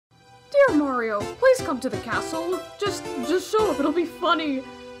Mario, please come to the castle. Just show up, it'll be funny.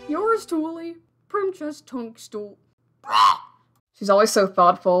 Yours truly, Princess Tonkstool. She's always so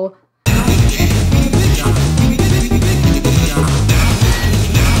thoughtful.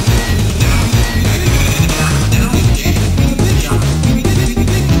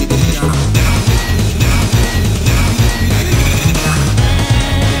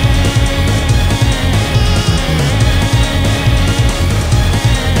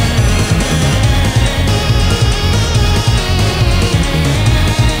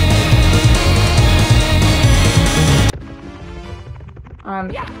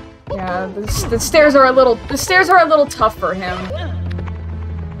 Yeah, the stairs are a little tough for him.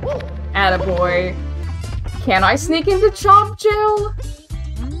 Attaboy. Can I sneak into Chomp Jail?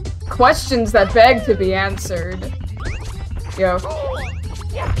 Questions that beg to be answered. Yo.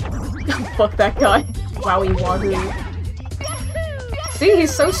 Fuck that guy. Wowie wahoo. See,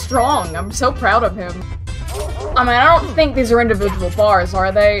 he's so strong. I'm so proud of him. I mean, I don't think these are individual bars,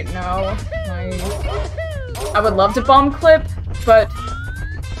 are they? No. I would love to bomb clip, but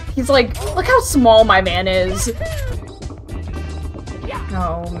he's like, look how small my man is.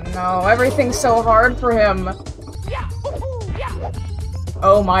 Oh no, everything's so hard for him.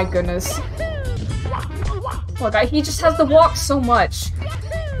 Oh my goodness. Look, he just has to walk so much.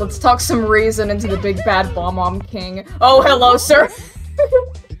 Let's talk some reason into the big bad Bomb King. Oh, hello, sir.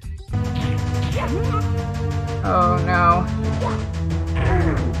 Oh no.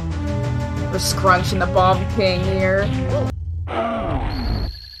 We're scrunching the Bomb King here.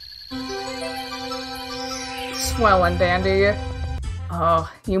 Swell and dandy.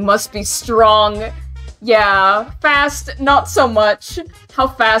 Oh, you must be strong. Yeah, fast, not so much. How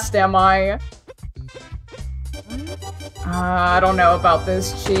fast am I? I don't know about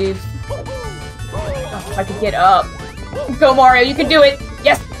this, Chief. Oh, if I could get up. Go, Mario, you can do it!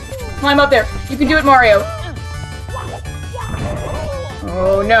 Yes! Climb up there. You can do it, Mario.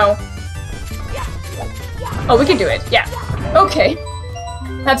 Oh, no. Oh, we can do it. Yeah. Okay.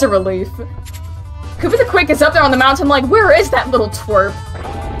 That's a relief. Koopa the Quick is up there on the mountain like, where is that little twerp?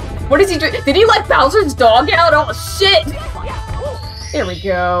 What is he doing? Did he let Bowser's dog out? Oh, shit! There we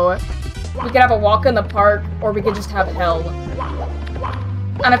go. We could have a walk in the park, or we could just have hell.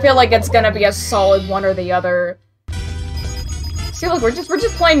 And I feel like it's gonna be a solid one or the other. See, look, we're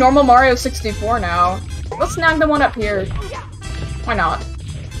just playing normal Mario 64 now. Let's snag the one up here. Why not?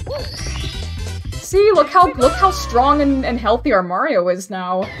 See, look how strong and healthy our Mario is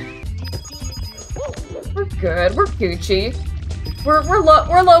now. We're good. We're Gucci. We're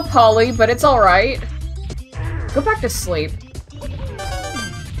low poly, but it's all right. Go back to sleep.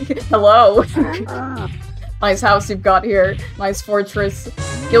 Hello. Nice house you've got here. Nice fortress.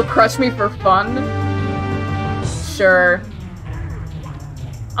 You'll crush me for fun? Sure.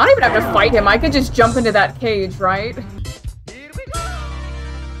 I don't even have to fight him. I could just jump into that cage, right?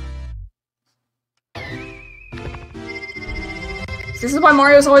 This is why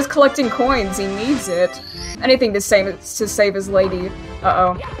Mario's always collecting coins. He needs it. Anything to save his lady.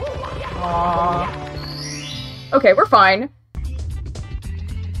 Uh-oh. Aww. Okay, we're fine.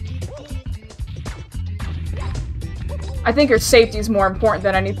 I think your safety is more important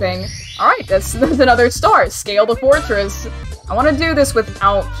than anything. Alright, that's another star. Scale the fortress. I want to do this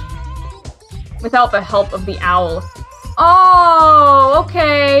without the help of the owl. Oh,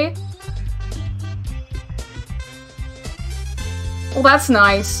 okay. Well, that's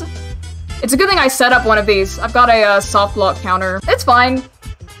nice. It's a good thing I set up one of these. I've got a soft block counter. It's fine.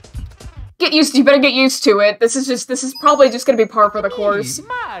 You better get used to it. This is probably just gonna be par for the course.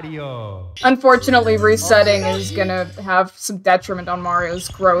 Mario. Unfortunately, resetting is gonna have some detriment on Mario's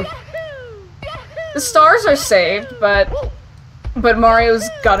growth. The stars are saved, but Mario's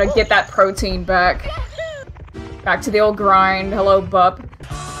gotta get that protein back. Back to the old grind. Hello, Bup.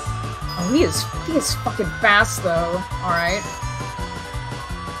 Oh, he is fucking fast though. Alright.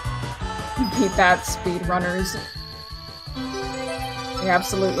 Beat that, speedrunners. I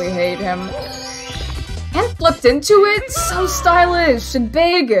absolutely hate him. And flipped into it? So stylish and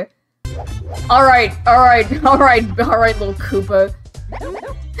big! Alright, little Koopa.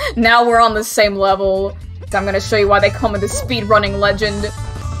 Now we're on the same level. I'm gonna show you why they call me the speedrunning legend.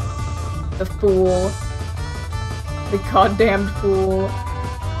 The fool. The goddamned fool.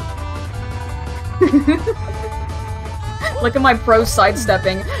 Look at my pro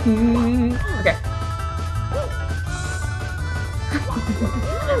sidestepping. Okay.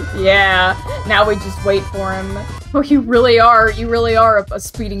 Yeah, now we just wait for him. Oh, you really are a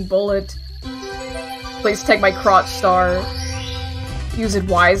speeding bullet. Please take my crotch star. Use it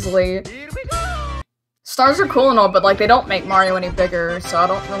wisely. Stars are cool and all, but like they don't make Mario any bigger, so I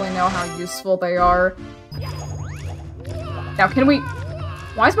don't really know how useful they are. Now, can we...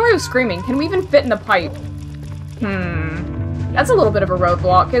 Why is Mario screaming? Can we even fit in the pipe? That's a little bit of a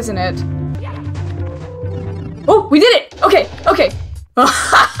roadblock, isn't it? Oh, we did it! Okay, okay.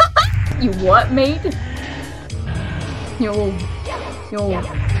 You what, mate? You old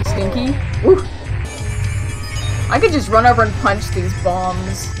stinky. Ooh. I could just run over and punch these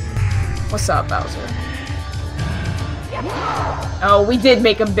bombs. What's up, Bowser? Oh, we did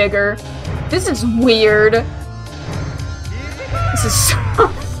make him bigger. This is weird. This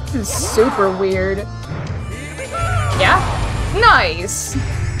is super weird. Yeah? Nice!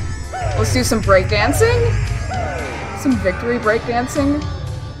 Let's do some breakdancing? Some victory breakdancing?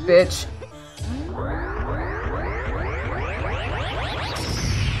 Bitch.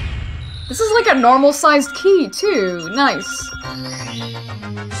 This is like a normal-sized key, too. Nice.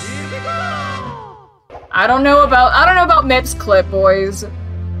 I don't know about Mip's clip, boys.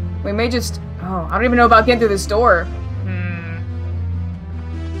 We may just... Oh, I don't even know about getting through this door.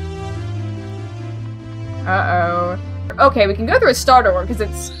 Uh-oh. Okay, we can go through a star door,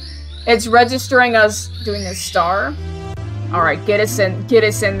 because it's registering us doing a star. Alright, get us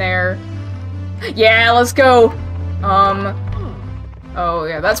in there. Yeah, let's go! Oh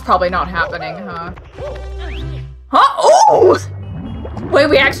yeah, that's probably not happening, huh? Huh? Oh! Wait,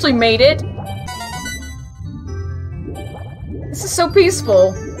 we actually made it? This is so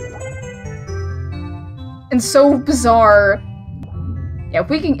peaceful. And so bizarre. Yeah,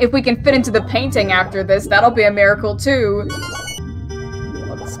 if we can fit into the painting after this, that'll be a miracle too.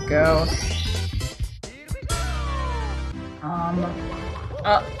 Let's go.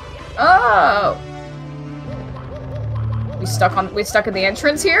 Oh! We stuck in the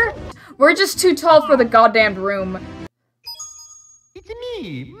entrance here? We're just too tall for the goddamned room. It's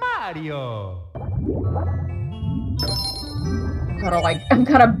me, Mario. I'm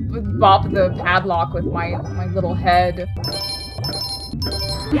gotta bop the padlock with my little head.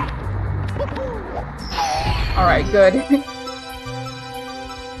 Alright, good.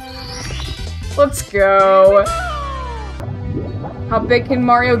 Let's go. How big can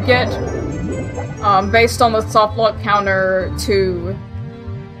Mario get? Based on the soft lock counter, too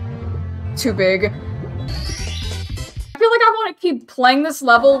big. I feel like I want to keep playing this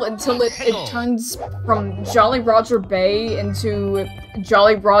level until it turns from Jolly Roger Bay into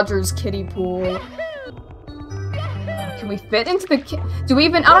Jolly Roger's kiddie pool. Can we fit into the do we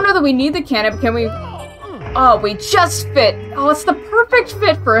even- I don't know that we need the cannon, but can we- Oh, we just fit! Oh, it's the perfect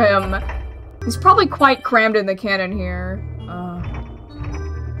fit for him! He's probably quite crammed in the cannon here.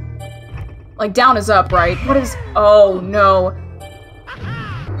 Like, down is up, right? What is- Oh, no.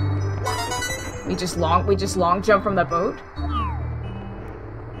 We just long jump from the boat?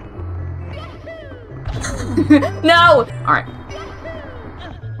 No! Alright.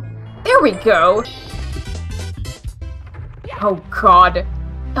 There we go! Oh god.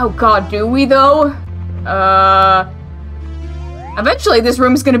 Oh god, do we though? Eventually this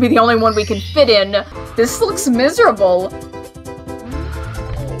room is gonna be the only one we can fit in. This looks miserable.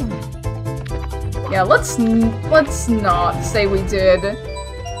 Yeah, let's not say we did.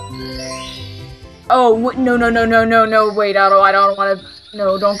 Oh, no, wait, I don't wanna-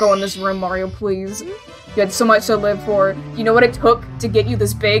 No, don't go in this room, Mario, please. You had so much to live for. You know what it took to get you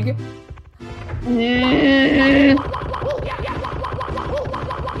this big?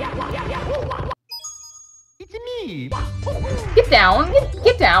 It's me. Get down,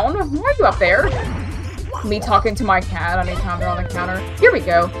 get down. Why are you up there? Me talking to my cat on a counter on the counter. Here we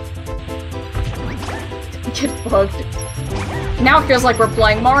go. Get fucked. Now it feels like we're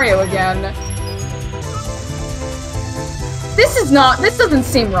playing Mario again. This doesn't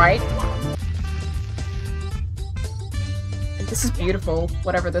seem right. This is beautiful,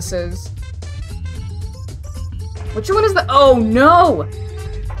 whatever this is. Which one is the- Oh no!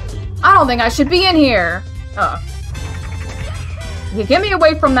 I don't think I should be in here! You get me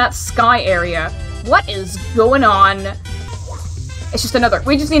away from that sky area. What is going on? It's just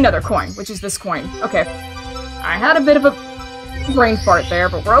we just need another coin, which is this coin. Okay. I had a bit of a brain fart there,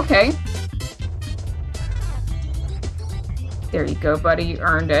 but we're okay. There you go, buddy. You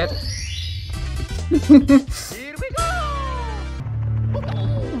earned it. Here we go.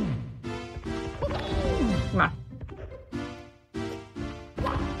 Come on.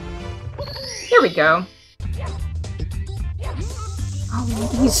 Here we go.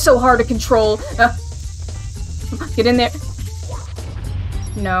 Oh, he's so hard to control. Get in there.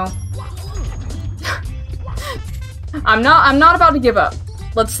 No. I'm not about to give up.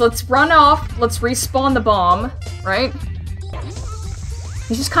 Let's run off. Let's respawn the bomb, right?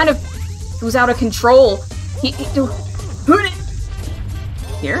 He's just kind of It was out of control.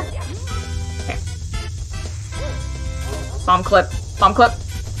 Here? Okay. Bomb clip. Bomb clip.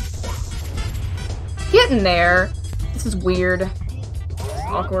 Get in there. This is weird. It's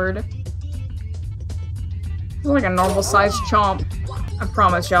awkward. It's like a normal-sized chomp. I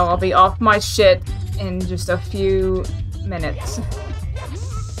promise y'all I'll be off my shit in just a few minutes.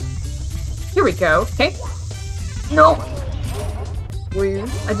 Here we go. Okay. No. Weird.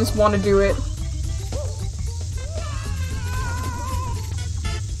 I just want to do it.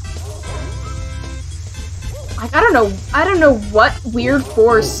 Like, I don't know what weird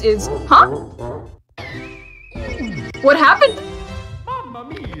force is. Huh? What happened? Mamma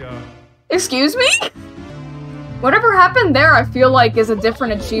mia! Excuse me? Whatever happened there, I feel like is a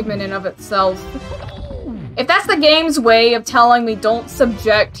different achievement in of itself. If that's the game's way of telling me don't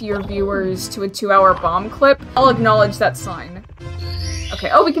subject your viewers to a 2-hour bomb clip, I'll acknowledge that sign. Okay,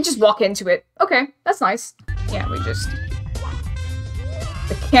 oh, we can just walk into it. Okay, that's nice. Yeah, we just...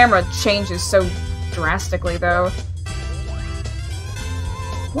 The camera changes so drastically, though.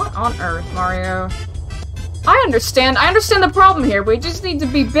 What on earth, Mario? I understand the problem here, we just need to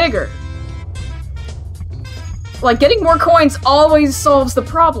be bigger. Like, getting more coins always solves the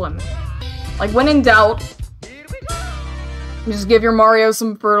problem. Like, when in doubt, just give your Mario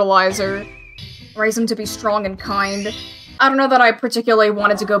some fertilizer. Raise him to be strong and kind. I don't know that I particularly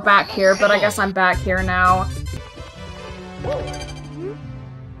wanted to go back here, but I guess I'm back here now.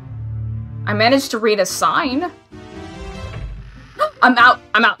 I managed to read a sign. I'm out.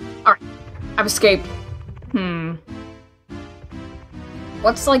 I'm out. Alright. I've escaped.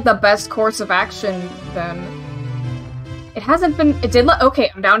 What's, like, the best course of action, then? It hasn't been- it did okay,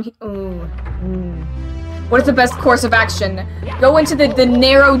 I'm down here. Ooh. What is the best course of action? Go into the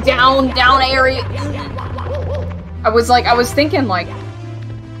narrow down area. I was thinking, like...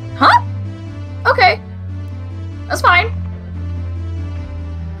 Huh? Okay. That's fine.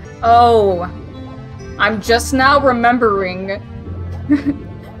 Oh. I'm just now remembering.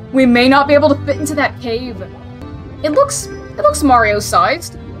 We may not be able to fit into that cave. It looks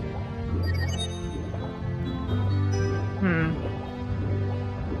Mario-sized.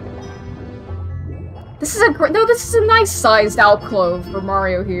 This is a nice sized alcove for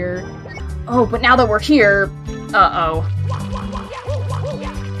Mario here. Oh, but now that we're here, uh-oh.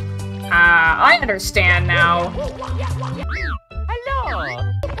 I understand now. Hello!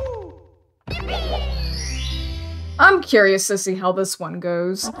 I'm curious to see how this one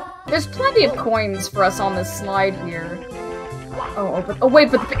goes. There's plenty of coins for us on this slide here. Oh, but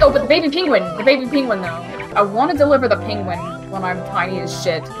the baby penguin! The baby penguin, though. I want to deliver the penguin when I'm tiny as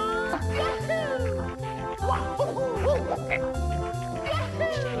shit.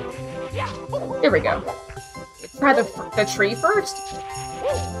 Here we go. Try the tree first?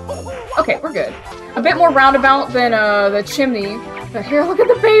 Okay, we're good. A bit more roundabout than the chimney. But here, look at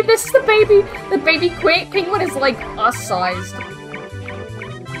the baby. This is the baby. The baby penguin is like us-sized.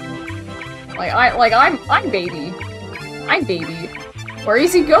 I'm baby. I'm baby. Where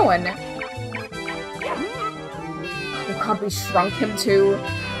is he going? Oh god, we shrunk him too.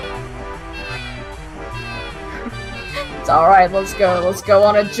 It's alright, let's go. Let's go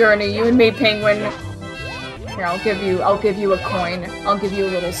on a journey, you and me, penguin. Here, I'll give you a coin. I'll give you a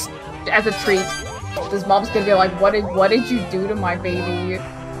little, as a treat. This mom's gonna be like, what did you do to my baby?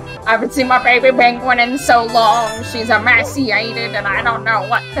 I haven't seen my baby penguin in so long. She's emaciated and I don't know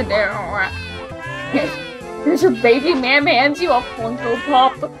what to do. Here's your baby, man hands you a Funko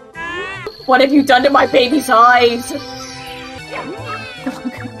Pop. What have you done to my baby's eyes?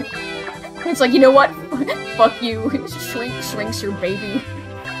 It's like, you know what? Fuck you. Shrinks your baby.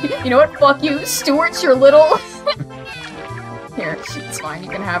 You know what? Fuck you. Stuart's your little... Here, it's fine. You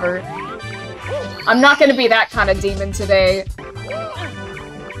can have her. I'm not gonna be that kind of demon today.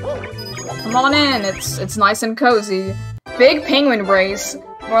 Come on in. It's nice and cozy. Big penguin race.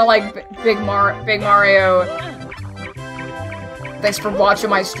 More like Big Mario. Thanks for watching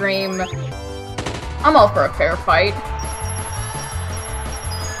my stream. I'm all for a fair fight.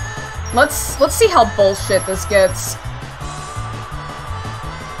 Let's see how bullshit this gets.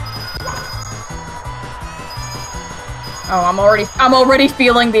 Oh, I'm already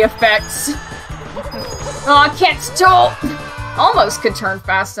feeling the effects. Oh, I can't stop. Almost could turn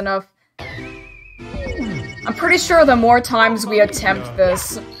fast enough. I'm pretty sure the more times we attempt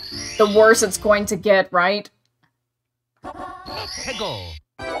this, the worse it's going to get, right?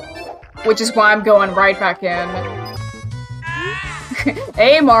 Which is why I'm going right back in.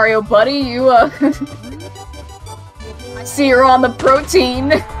 Hey, Mario, buddy, you, I see you're on the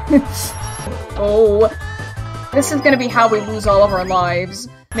protein. Oh. This is gonna be how we lose all of our lives.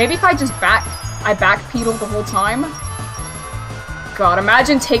 Maybe if I just backpedal the whole time? God,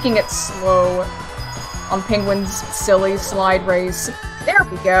 imagine taking it slow on Penguin's silly slide race. There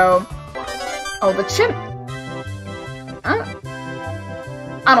we go. Oh, the chimp. Huh?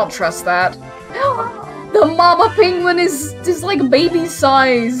 I don't trust that. The mama penguin is like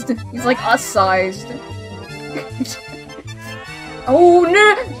baby-sized. He's like us-sized. Oh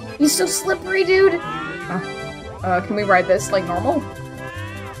no! He's so slippery, dude! Can we ride this like normal?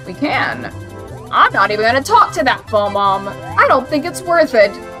 We can. I'm not even gonna talk to that mom. I don't think it's worth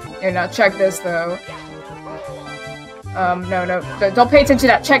it. Here, now check this though. No, don't pay attention to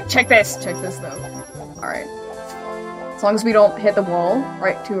that. Check this. Check this though. Alright. As long as we don't hit the wall,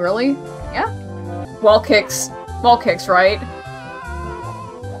 right, too early. Yeah? Wall kicks, right?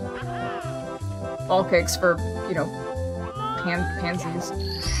 Wall kicks for, you know, pansies.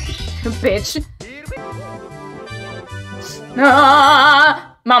 Bitch.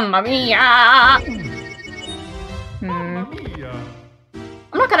 Ah, mamma mia!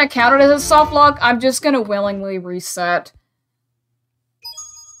 I'm not gonna count it as a soft lock, I'm just gonna willingly reset.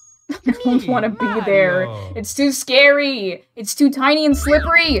 I don't want to be there. It's too scary. It's too tiny and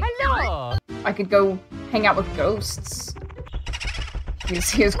slippery. I could go hang out with ghosts.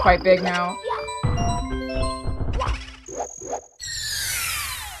 He is quite big now.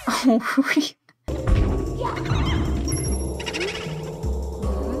 Oh,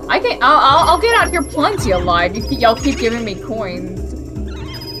 I'll get out here plenty alive. Y'all keep giving me coins.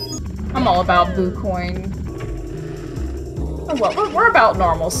 I'm all about boo coin. Oh, well, we're about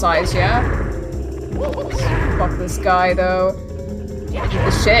normal size, yeah? Fuck this guy, though. Eat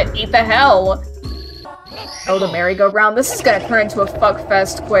the shit. Eat the hell. Oh, the merry-go-round. This is gonna turn into a fuck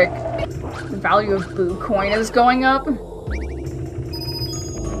fest quick. The value of boo coin is going up.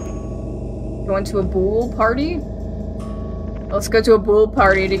 Going to a bool party? Let's go to a bool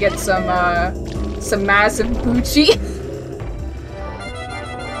party to get some massive Bucci.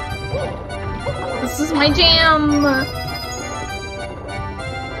 This is my jam!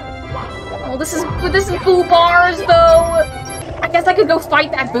 Oh, this is boo bars, though! I guess I could go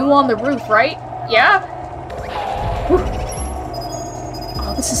fight that boo on the roof, right? Yeah? Whew.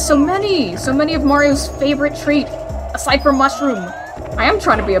 Oh, this is so many! So many of Mario's favorite treat, aside from mushroom. I am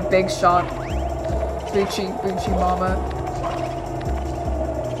trying to be a big shot. Bucci mama.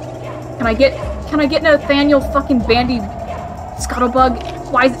 Can I get Nathaniel fucking Bandy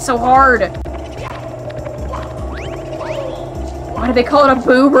Scuttlebug? Why is it so hard? Why do they call it a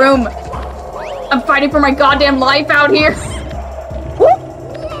boo room? I'm fighting for my goddamn life out here! Woo!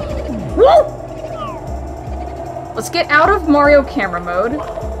 Woo! Let's get out of Mario camera mode.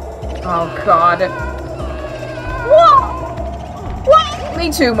 Oh god. Whoa! Whoa!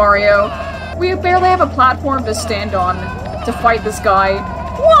 Me too, Mario. We barely have a platform to stand on to fight this guy.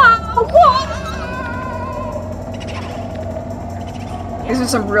 Whoa! Whoa! These are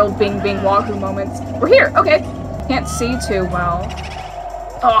some real Bing Bing Wahoo moments. We're here! Okay. Can't see too well.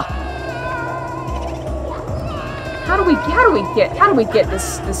 Ugh. How do we get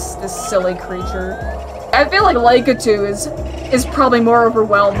this silly creature? I feel like Lakitu is probably more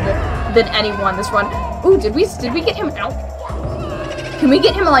overwhelmed than anyone this run. Ooh, did we get him out? Can we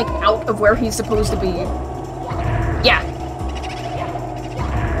get him like out of where he's supposed to be? Yeah.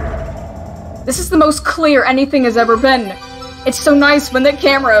 This is the most clear anything has ever been. It's so nice when the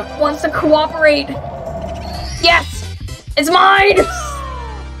camera wants to cooperate. Yes! It's mine!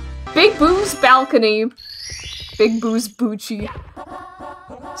 Big Boo's balcony. Big Boo's Bucci.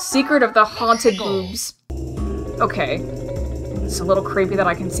 Secret of the haunted boobs. Okay. It's a little creepy that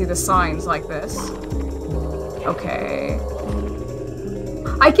I can see the signs like this. Okay.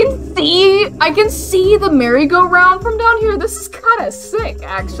 I can see the merry-go-round from down here. This is kinda sick,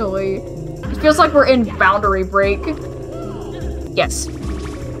 actually. It feels like we're in Boundary Break. Yes.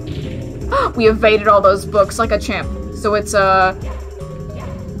 We evaded all those books like a champ. So it's,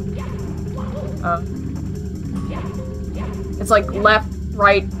 it's like left,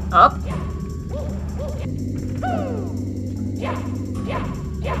 right, up.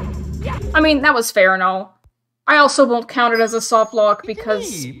 I mean, that was fair and all. I also won't count it as a soft lock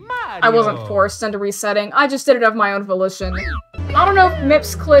because I wasn't forced into resetting. I just did it of my own volition. I don't know if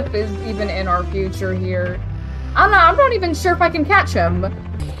Mip's clip is even in our future here. I don't know, I'm not even sure if I can catch him.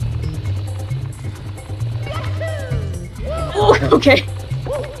 Oh, okay.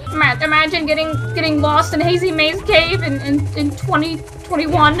 Imagine getting lost in Hazy Maze Cave in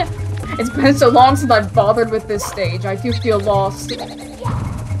 2021. It's been so long since I've bothered with this stage. I do feel lost.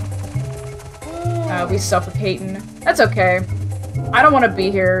 We suffocating. That's okay. I don't want to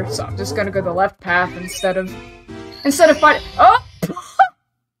be here, so I'm just gonna go the left path instead of fighting. Oh!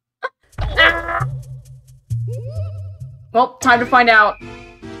 Well, time to find out.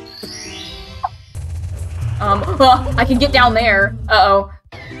 I can get down there. Uh-oh.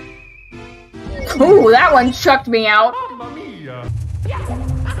 Ooh, that one chucked me out. Mamma mia!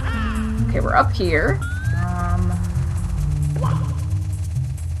 Okay, we're up here.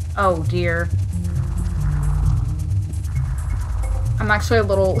 Oh dear. I'm actually a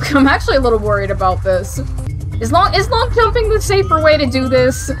little worried about this. Is long jumping the safer way to do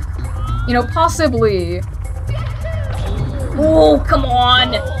this? You know, possibly. Oh, come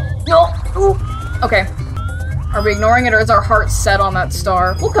on! No! Ooh. Okay. Are we ignoring it, or is our heart set on that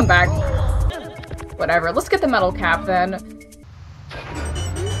star? We'll come back. Whatever, let's get the metal cap then.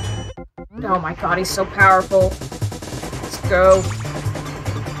 Oh my god, he's so powerful. Let's go.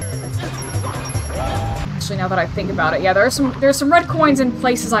 Actually, now that I think about it, yeah, there's some red coins in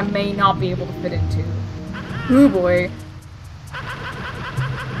places I may not be able to fit into. Ooh boy.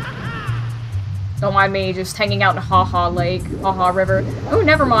 Don't mind me just hanging out in Haha Lake, Haha River. Oh,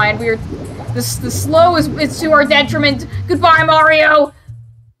 never mind. The slow is to our detriment. Goodbye, Mario.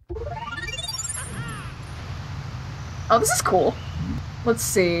 Oh, this is cool. Let's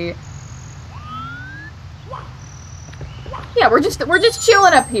see. Yeah, we're just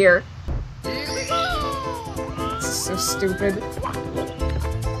chilling up here. This is so stupid.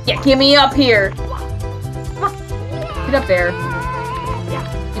 Yeah, get me up here. Come on. Get up there.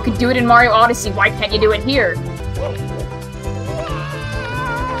 You could do it in Mario Odyssey. Why can't you do it here?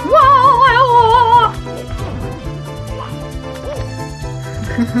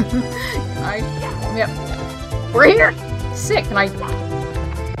 Yep. We're here! Sick, can I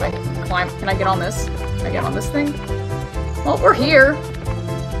climb? Can I get on this? Can I get on this thing? Well, we're here.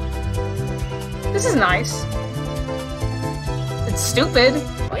 This is nice. It's stupid.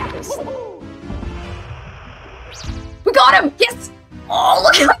 Like this. We got him! Yes! Oh,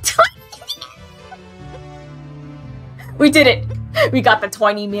 look how tiny! We did it! We got the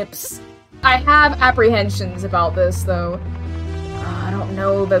tiny mips. I have apprehensions about this, though. I don't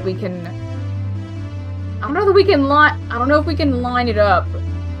know that we can... I don't know if we can line it up.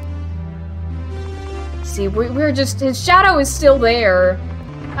 See, we're just... His shadow is still there.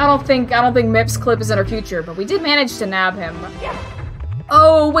 I don't think Mip's clip is in our future, but we did manage to nab him.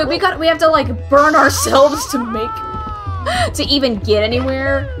 Oh, wait, we have to, like, burn ourselves to make... to even get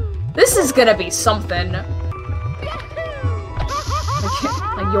anywhere? This is gonna be something.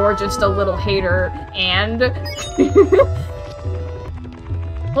 Like you're just a little hater, and...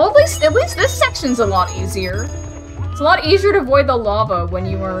 Well, at least this section's a lot easier. It's a lot easier to avoid the lava when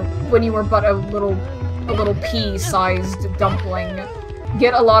you were but a little pea-sized dumpling.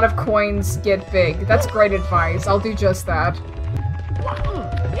 Get a lot of coins, get big. That's great advice. I'll do just that.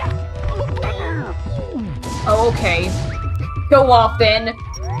 Oh, okay. Go off then.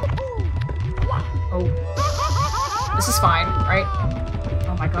 Oh. This is fine, right?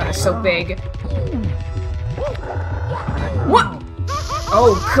 Oh my god, it's so big. What?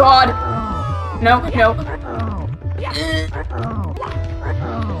 Oh god! No, no.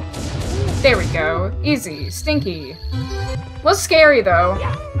 There we go. Easy. Stinky. Was scary though.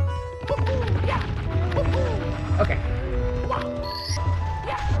 Okay.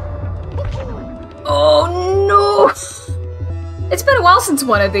 Oh no! It's been a while since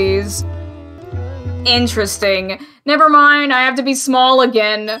one of these. Interesting. Never mind, I have to be small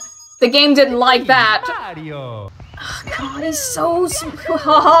again. The game didn't like that. Mario! Oh, god, he's so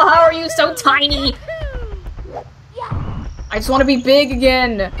how are you so tiny? I just want to be big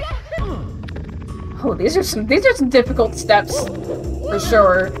again. Oh, these are some difficult steps for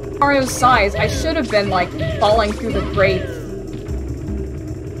sure. Mario's size, I should have been like falling through the grate.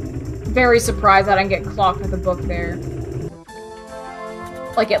 Very surprised I didn't get clocked with a book there.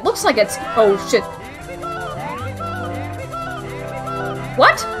 Like it looks like it's oh shit.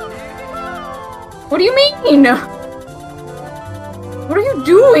 What? What do you mean? What are you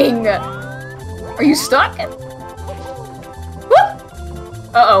doing? Are you stuck? Whoop!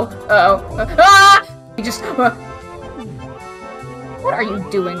 Uh-oh. Uh-oh. Ah! You just... What are you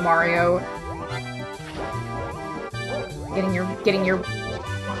doing, Mario? Getting your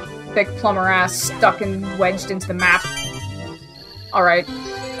big plumber ass stuck and wedged into the map. Alright.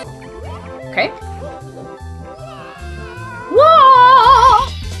 Okay. Whoa!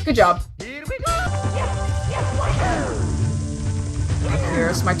 Good job.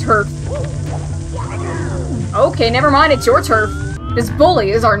 Here's my turf. Okay, never mind, it's your turf. This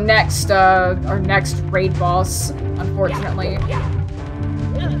bully is our next raid boss, unfortunately.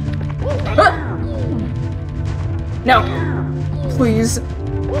 No. Please.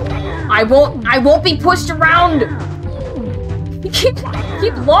 I won't be pushed around! You keep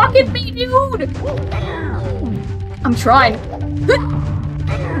locking me, dude! I'm trying.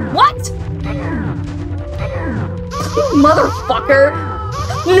 What? Motherfucker!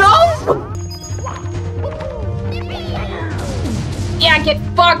 No! Yeah, get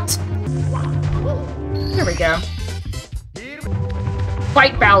fucked! Here we go.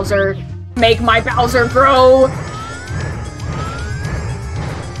 Fight Bowser. Make my Bowser grow!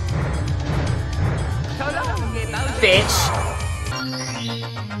 Bitch.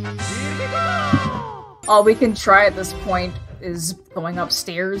 All we can try at this point is going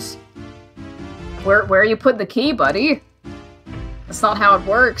upstairs. Where are you putting the key, buddy? That's not how it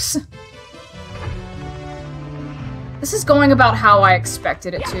works. This is going about how I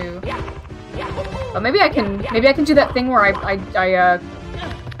expected it to. But maybe I can do that thing where I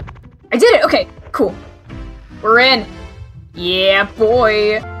did it! Okay, cool. We're in. Yeah,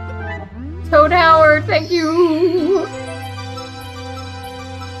 boy. Toad Howard, thank you!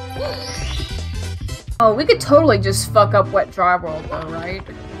 Oh, we could totally just fuck up Wet Dry World though, right?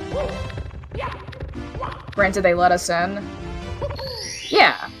 Granted, they let us in.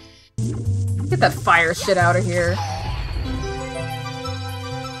 Yeah. Get that fire shit out of here.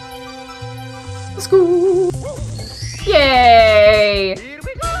 Let's go! Yay!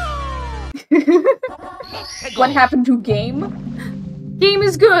 What happened to game? Game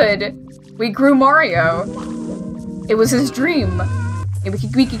is good! We grew Mario. It was his dream.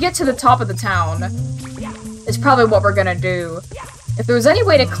 We could get to the top of the town. It's probably what we're gonna do. If there was any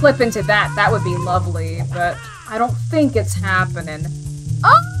way to clip into that, that would be lovely, but I don't think it's happening.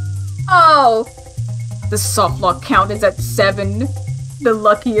 Oh! The softlock count is at 7. The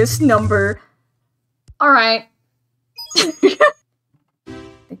luckiest number. Alright. The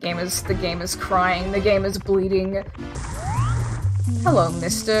game is crying. The game is bleeding. Hello,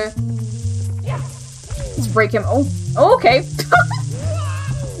 mister. Let's break him. Oh, okay.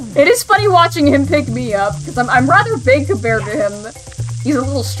 It is funny watching him pick me up, because I'm rather big compared to him. He's a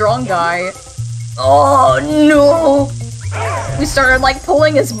little strong guy. Oh, no! We started, like,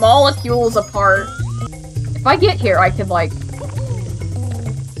 pulling his molecules apart. If I get here, I could, like...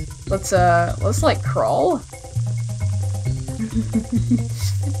 Let's, like, crawl?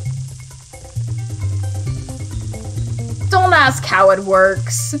 Don't ask how it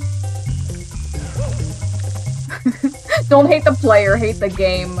works. Don't hate the player, hate the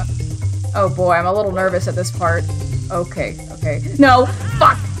game. Oh boy, I'm a little nervous at this part. Okay, okay. No!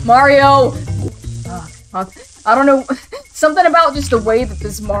 Fuck! Mario! I don't know. Something about just the way that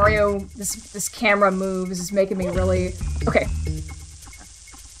this Mario, this camera moves is making me really... Okay.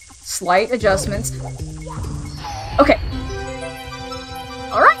 Slight adjustments. Okay.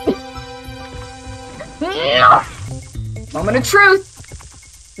 Alright! Moment of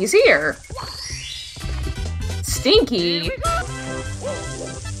truth! He's here! Stinky!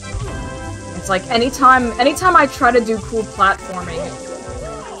 It's like anytime I try to do cool platforming...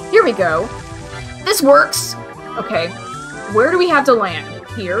 Here we go. This works! Okay. Where do we have to land?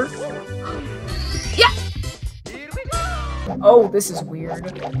 Here? Yeah! Oh, this is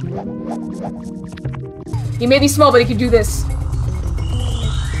weird. He may be small, but he can do this.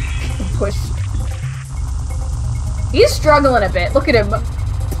 Push. He's struggling a bit. Look at him.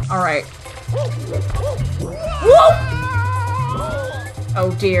 Alright. Whoa!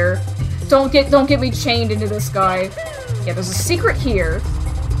 Oh dear. Don't get me chained into this guy. Yeah, there's a secret here.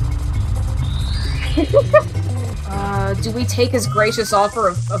 Do we take his gracious offer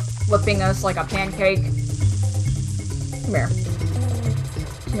of flipping us like a pancake? Come here.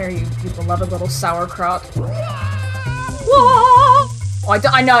 Come here, you beloved little sauerkraut. Whoa! Oh,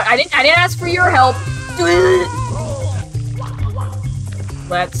 I know. I didn't ask for your help.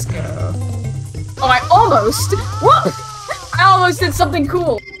 Let's go. Oh, I almost. Whoa! I almost did something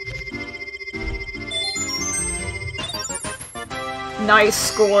cool. Nice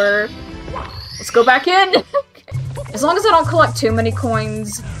score. Let's go back in. As long as I don't collect too many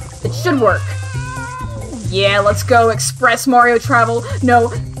coins, it should work. Yeah, let's go. Express Mario travel.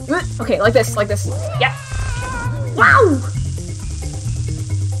 No. Okay, like this, like this. Yeah. Wow!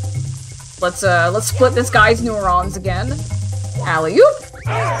 Let's split this guy's neurons again. Alley-oop!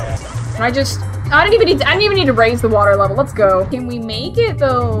 Can I just... I didn't even need to raise the water level. Let's go. Can we make it,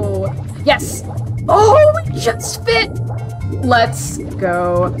 though? Yes! Oh, we just fit! Let's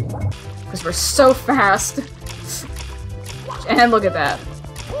go. Because we're so fast. And look at that.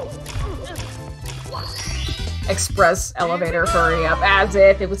 Express elevator, hurry up. As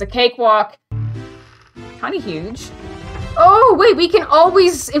if it was a cakewalk. Tiny huge. Oh, wait, we can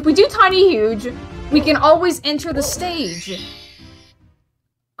always... If we do tiny huge, we can always enter the stage.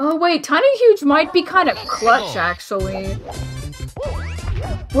 Oh, wait, tiny huge might be kind of clutch, actually.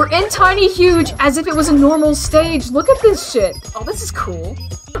 We're in Tiny Huge as if it was a normal stage. Look at this shit. Oh, this is cool.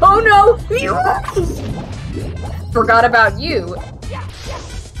 Oh no! Forgot about you.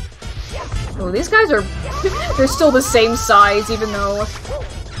 Oh, these guys are... they're still the same size, even though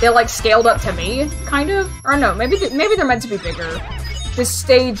they're, like, scaled up to me, kind of? Or no, maybe they're meant to be bigger. This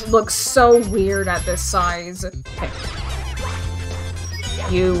stage looks so weird at this size. Okay.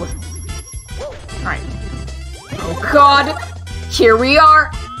 You. Alright. Oh god! Here we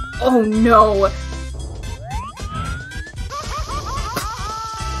are! Oh no!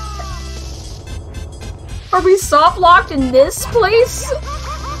 Are we soft-locked in this place?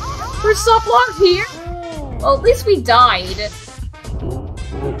 We're soft-locked here? Well, at least we died.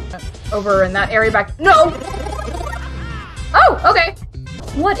 Over in that area back- No! Oh, okay.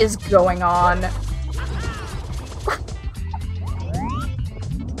 What is going on?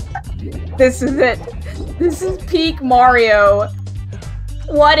 This is it. This is peak Mario.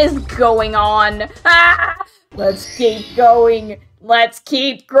 What is going on? Ah! Let's keep going. Let's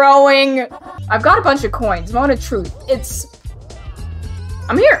keep growing. I've got a bunch of coins. Moment of truth.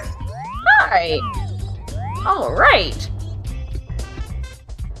 I'm here. Hi. All right.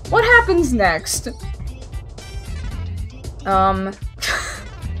 What happens next?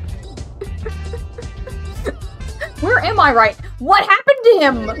 Where am I right? What happened to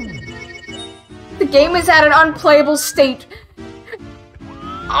him? The game is at an unplayable state.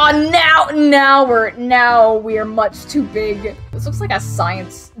 Oh, now we're much too big. This looks like a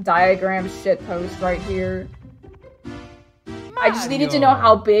science diagram shitpost right here. I just needed to know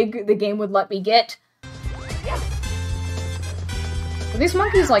how big the game would let me get. Were these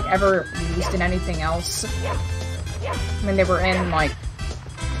monkeys, like, ever used in anything else? I mean, they were in, like...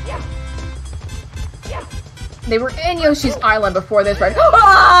 They were in Yoshi's Island before this, right?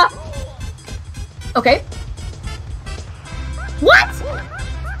 Ah! Okay. What?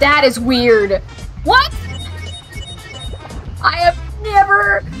 That is weird. What? I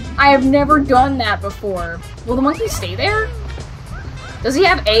have never done that before. Will the monkey stay there? Does he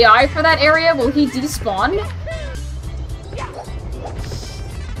have AI for that area? Will he despawn?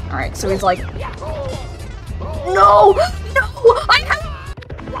 Alright, so he's like... No! No!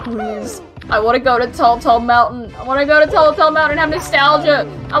 Please. I want to go to Tall Mountain. I want to go to Tall Mountain and have nostalgia.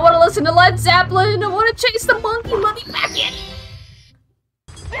 I want to listen to Led Zeppelin. I want to chase the monkey money back in.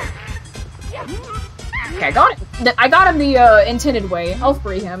 Okay, I got it. I got him the intended way. I'll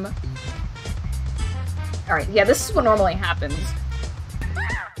free him. Alright, yeah, this is what normally happens.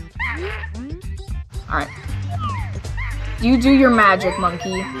 Alright. You do your magic,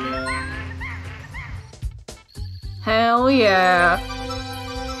 monkey. Hell yeah.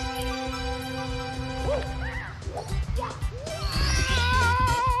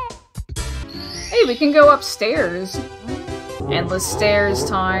 Hey, we can go upstairs. Endless stairs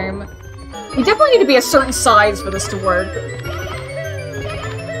time. We definitely need to be a certain size for this to work.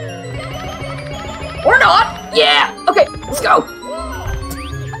 Or not! Yeah! Okay, let's go!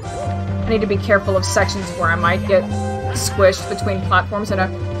 I need to be careful of sections where I might get squished between platforms and a...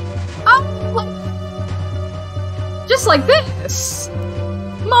 Oh! Just like this!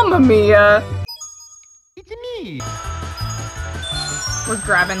 Mamma mia! It's me! We're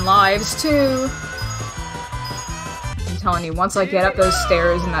grabbing lives, too. I'm telling you, once I get up those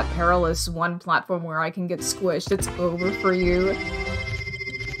stairs in that perilous one platform where I can get squished, it's over for you.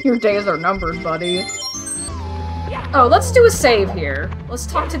 Your days are numbered, buddy. Oh, let's do a save here. Let's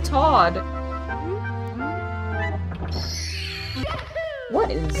talk to Todd.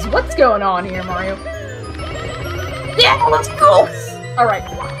 What's going on here, Mario? Yeah, let's go! Alright.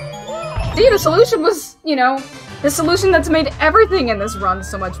 See, the solution was, you know, the solution that's made everything in this run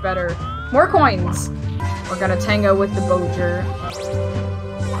so much better. More coins. We're gonna tango with the Boger.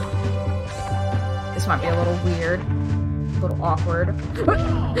 This might be a little weird. A little awkward.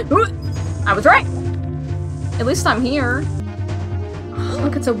 I was right! At least I'm here. Oh,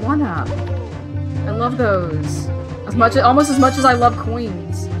 look, it's a 1-up. I love those. Almost as much as I love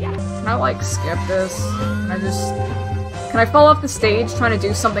coins. Can I, like, skip this? Can I fall off the stage trying to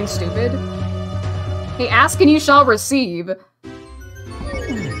do something stupid? Hey, ask and you shall receive.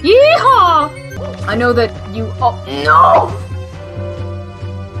 Yeehaw! I know that you- oh, no!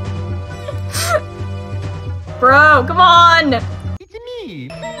 Bro, come on! It's me!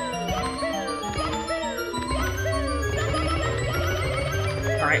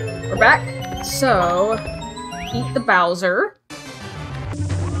 Alright, we're back. So, eat the Bowser.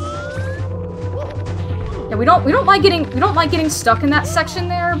 Yeah, we don't like getting stuck in that section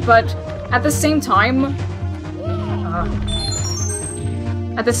there, but at the same time,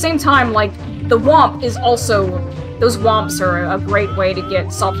 like, the Womp is also those womps are a great way to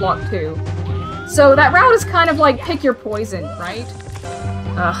get soft lock too. So that route is kind of like pick your poison, right?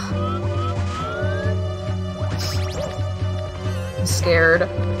 Ugh. I'm scared.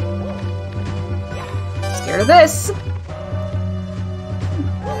 Scared of this.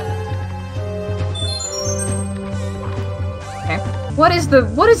 Okay. What's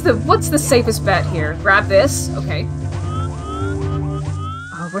the safest bet here? Grab this? Okay.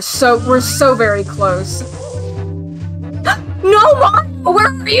 Oh, we're so very close. No, Mom! Where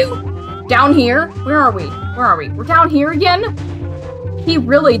are you? Down here? Where are we? Where are we? We're down here again? He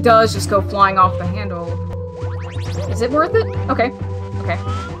really does just go flying off the handle. Is it worth it? Okay. Okay.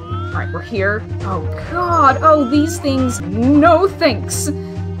 Alright, we're here. Oh, God. Oh, these things. No thanks.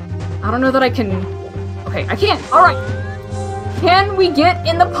 I don't know that I can... Okay, I can't. Alright. Can we get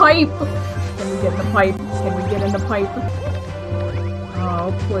in the pipe? Can we get in the pipe? Can we get in the pipe?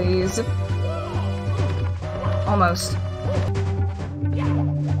 Oh, please. Almost.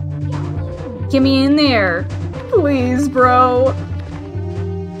 Get me in there. Please, bro.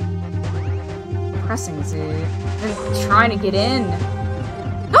 Pressing Z. And trying to get in.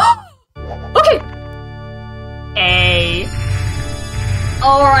 Okay! A.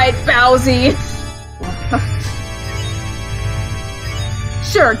 Alright, Bowsy.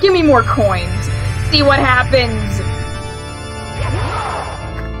 Sure, give me more coins. See what happens.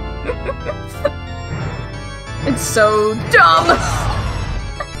 It's so dumb.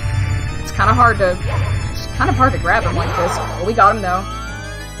 It's kind of hard to grab him like this. Well, we got him though.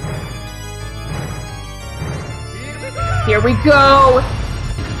 Here we go.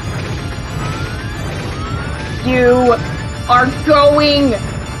 You are going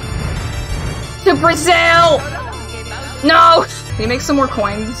to Brazil. No. Can you make some more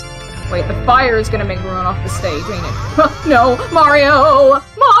coins? Wait, the fire is gonna make me run off the stage, ain't it? No, Mario!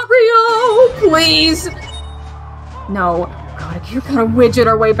 Mario! Please! No. God, you gotta widget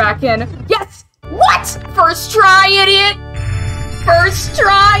our way back in. Yes! What? First try, idiot! First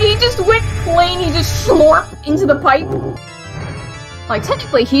try! He just went plain, he just slurp into the pipe. Like,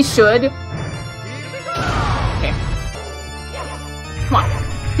 technically he should. Okay. Come on.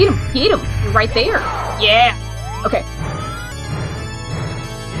 Get him, get him! You're right there. Yeah! Okay.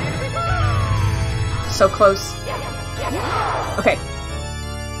 So close. Okay.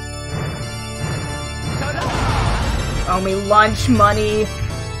 Owe me lunch money.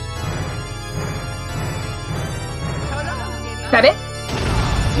 That it?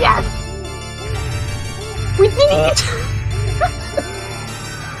 Yes! We did it!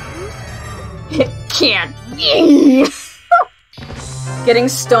 It can't be! Getting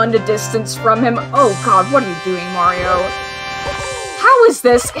stunned a distance from him. Oh god, what are you doing, Mario? How is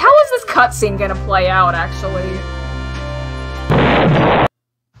this cutscene gonna play out, actually?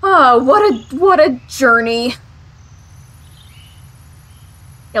 Oh, what a journey.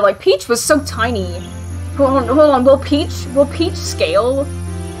 Yeah, like, Peach was so tiny. Hold on, will Peach scale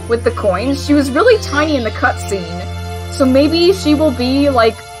with the coins? She was really tiny in the cutscene. So maybe she will be,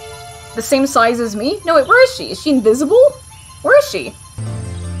 like, the same size as me? No, wait, where is she? Is she invisible? Where is she?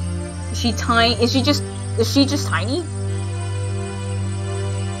 Is she tiny? Is she just tiny?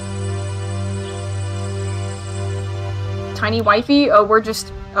 Tiny wifey? Oh, we're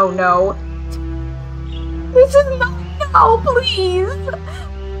just... Oh, no. This is not... No, please!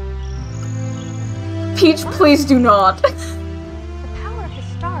 Peach, please do not. The power of the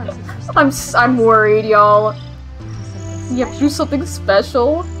stars is I'm worried, y'all. You have to do something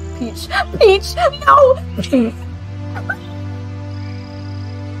special. Peach. Peach! No!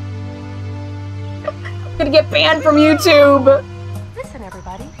 I'm gonna get banned from YouTube! Listen,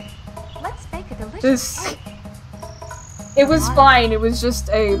 everybody. Let's make a delicious It was fine. It was just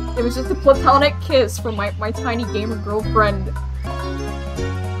a platonic kiss from my tiny gamer girlfriend.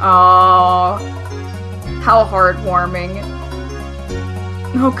 Aww. How heartwarming.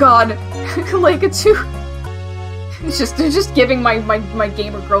 Oh god. Like it's just giving my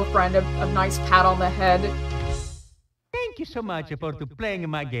gamer girlfriend a nice pat on the head. Thank you so much for playing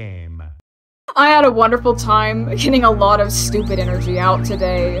my game. I had a wonderful time getting a lot of stupid energy out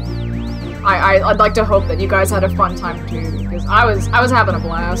today. I'd like to hope that you guys had a fun time too, because I was having a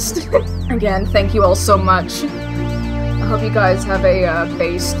blast. Again, thank you all so much. I hope you guys have a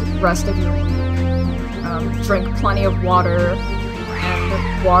based rest of your week. Drink plenty of water,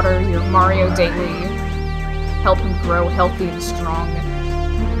 and water your Mario daily. Help him grow healthy and strong.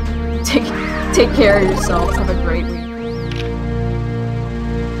 Take care of yourselves. Have a great week.